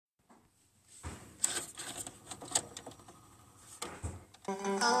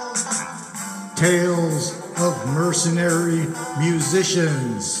Tales of mercenary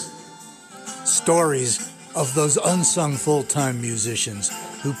musicians. Stories of those unsung full-time musicians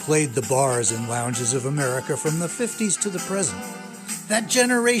who played the bars and lounges of America from the 50s to the present. That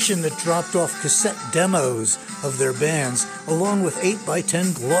generation that dropped off cassette demos of their bands along with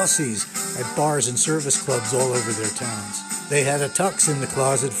 8x10 glossies at bars and service clubs all over their towns. They had a tux in the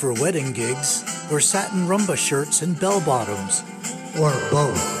closet for wedding gigs, or satin rumba shirts and bell-bottoms, or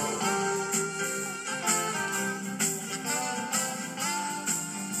both.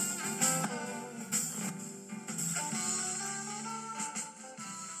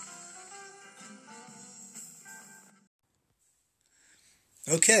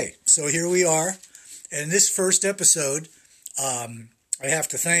 Okay, so here we are. And in this first episode, I have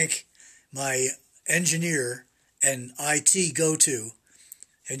to thank my engineer and IT go-to.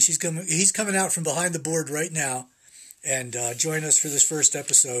 And he's coming out from behind the board right now and join us for this first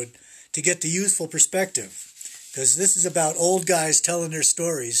episode to get the youthful perspective. Because this is about old guys telling their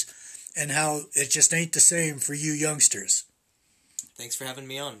stories and how it just ain't the same for you youngsters. Thanks for having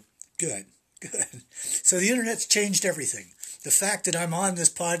me on. Good. So the internet's changed everything. The fact that I'm on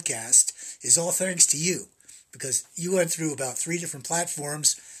this podcast is all thanks to you, because you went through about 3 different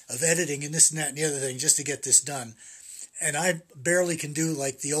platforms of editing and this and that and the other thing just to get this done. And I barely can do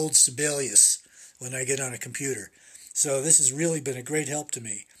like the old Sibelius when I get on a computer. So this has really been a great help to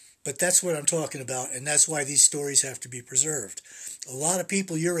me. But that's what I'm talking about, and that's why these stories have to be preserved. A lot of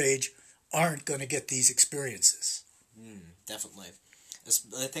people your age aren't going to get these experiences. Definitely.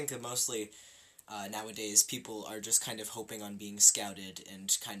 I think that mostly nowadays people are just kind of hoping on being scouted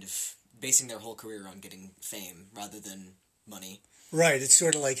and kind of basing their whole career on getting fame rather than money. Right. It's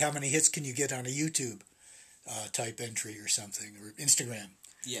sort of like how many hits can you get on a YouTube type entry or something, or Instagram.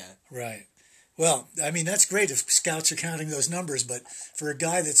 Yeah. Right. Well, I mean, that's great if scouts are counting those numbers, but for a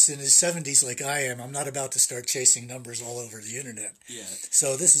guy that's in his 70s like I am, I'm not about to start chasing numbers all over the internet. Yeah.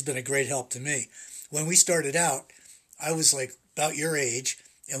 So this has been a great help to me. When we started out, I was like about your age,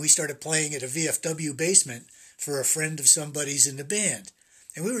 and we started playing at a VFW basement for a friend of somebody's in the band.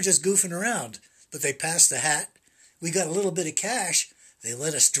 And we were just goofing around, but they passed the hat. We got a little bit of cash. They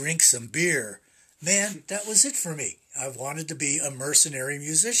let us drink some beer. Man, that was it for me. I wanted to be a mercenary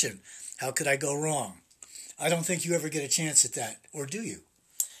musician. How could I go wrong? I don't think you ever get a chance at that, or do you?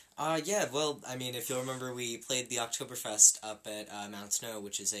 Yeah, well, I mean, if you'll remember, we played the Oktoberfest up at Mount Snow,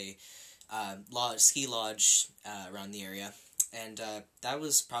 which is a ski lodge around the area. And that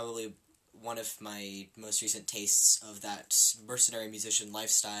was probably one of my most recent tastes of that mercenary musician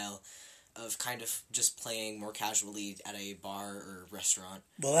lifestyle of kind of just playing more casually at a bar or restaurant.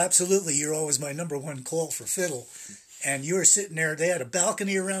 Well, absolutely. You're always my number one call for fiddle. And you were sitting there. They had a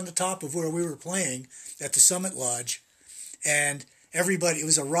balcony around the top of where we were playing at the Summit Lodge. And everybody, it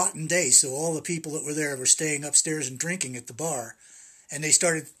was a rotten day, so all the people that were there were staying upstairs and drinking at the bar. And they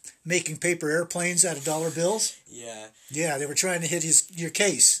started making paper airplanes out of dollar bills. Yeah. Yeah, they were trying to hit your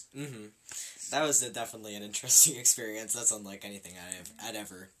case. Mm-hmm. That was definitely an interesting experience. That's unlike anything I'd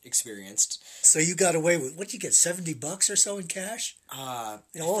ever experienced. So you got away with, what'd you get, $70 or so in cash? All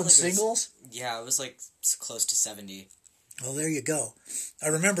in like singles? It was like close to 70. Well, there you go. I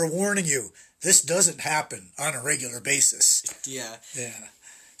remember warning you, this doesn't happen on a regular basis. Yeah. Yeah.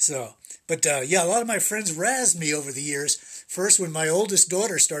 So, but yeah, a lot of my friends razzed me over the years. First, when my oldest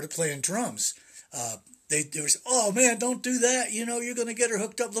daughter started playing drums, they was, oh man, don't do that. You know, you're going to get her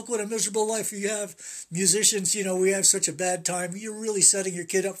hooked up. Look what a miserable life you have. Musicians, you know, we have such a bad time. You're really setting your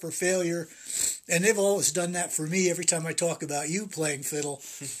kid up for failure. And they've always done that for me every time I talk about you playing fiddle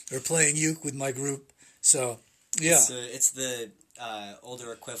or playing uke with my group. So, yeah. It's the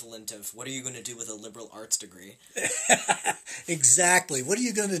older equivalent of, what are you going to do with a liberal arts degree? Exactly. What are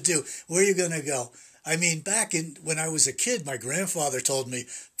you going to do? Where are you going to go? I mean, back when I was a kid, my grandfather told me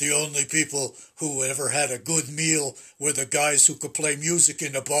the only people who ever had a good meal were the guys who could play music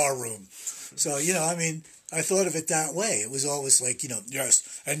in the bar room. So, you know, I mean, I thought of it that way. It was always like, you know,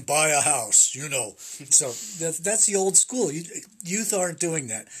 yes, and buy a house, you know. So that's the old school. Youth aren't doing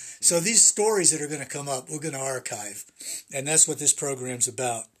that. So these stories that are going to come up, we're going to archive. And that's what this program's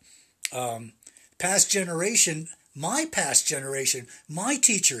about. Past generation, my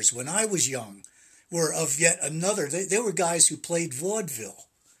teachers when I was young, were of yet another. They were guys who played vaudeville.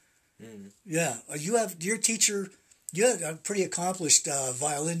 Mm. Yeah, your teacher. You had a pretty accomplished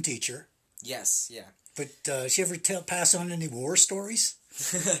violin teacher. Yes, yeah. But did she ever pass on any war stories?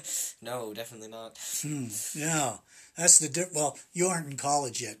 No, definitely not. Yeah, that's well, you aren't in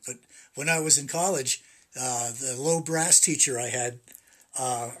college yet, but when I was in college, the low brass teacher I had,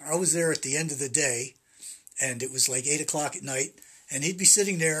 I was there at the end of the day, and it was like 8 o'clock at night. And he'd be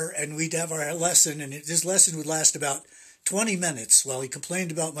sitting there, and we'd have our lesson, and his lesson would last about 20 minutes while he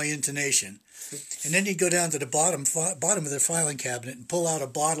complained about my intonation. And then he'd go down to the bottom of the filing cabinet and pull out a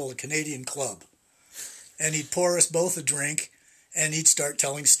bottle of Canadian Club. And he'd pour us both a drink, and he'd start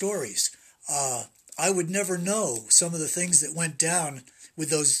telling stories. I would never know some of the things that went down with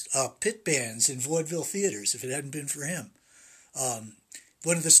those pit bands in vaudeville theaters if it hadn't been for him.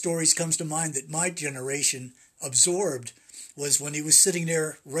 One of the stories comes to mind that my generation absorbed was when he was sitting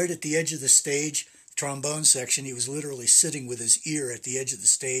there right at the edge of the stage, trombone section. He was literally sitting with his ear at the edge of the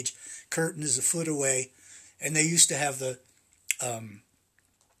stage. Curtain is a foot away. And they used to have the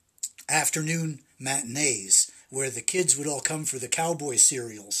afternoon matinees where the kids would all come for the cowboy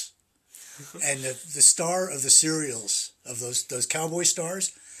serials. And the star of the serials, of those cowboy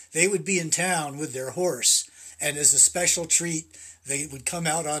stars, they would be in town with their horse. And as a special treat, they would come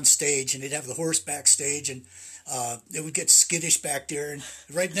out on stage, and they'd have the horse backstage, and they would get skittish back there, and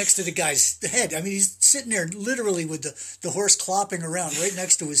right next to the guy's head. I mean, he's sitting there literally with the horse clopping around right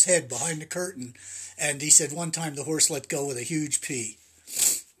next to his head behind the curtain. And he said one time the horse let go with a huge pee.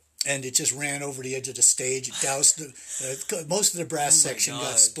 And it just ran over the edge of the stage. It doused most of the brass section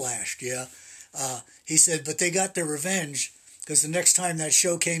got splashed, yeah. He said, but they got their revenge because the next time that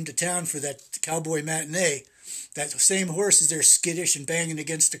show came to town for that cowboy matinee, that same horse is there skittish and banging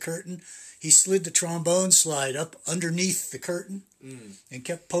against the curtain. He slid the trombone slide up underneath the curtain and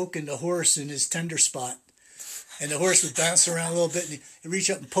kept poking the horse in his tender spot. And the horse would bounce around a little bit, and he'd reach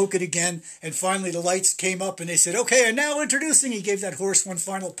up and poke it again. And finally the lights came up, and they said, okay, and now introducing. He gave that horse one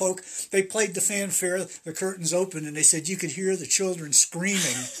final poke. They played the fanfare, the curtains opened, and they said you could hear the children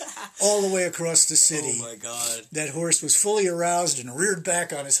screaming all the way across the city. Oh, my God. That horse was fully aroused and reared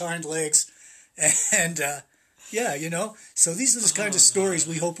back on his hind legs. And, yeah, you know. So these are the kinds of stories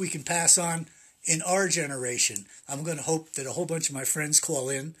we hope we can pass on in our generation. I'm going to hope that a whole bunch of my friends call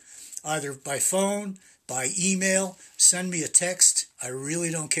in, either by phone, by email, send me a text. I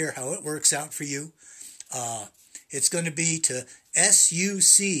really don't care how it works out for you. It's going to be to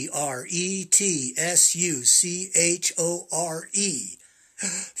SUCRETSUCHORE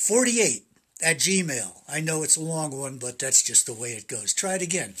 48 at Gmail. I know it's a long one, but that's just the way it goes. Try it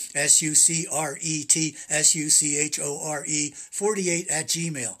again. SUCRETSUCHORE 48 at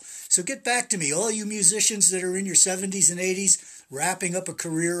Gmail. So get back to me, all you musicians that are in your 70s and 80s, wrapping up a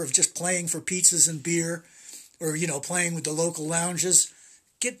career of just playing for pizzas and beer, or, you know, playing with the local lounges.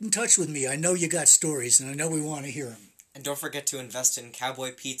 Get in touch with me. I know you got stories, and I know we want to hear them. And don't forget to invest in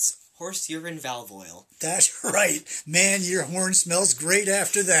Cowboy Pete's horse urine valve oil. That's right. Man, your horn smells great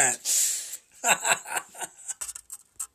after that.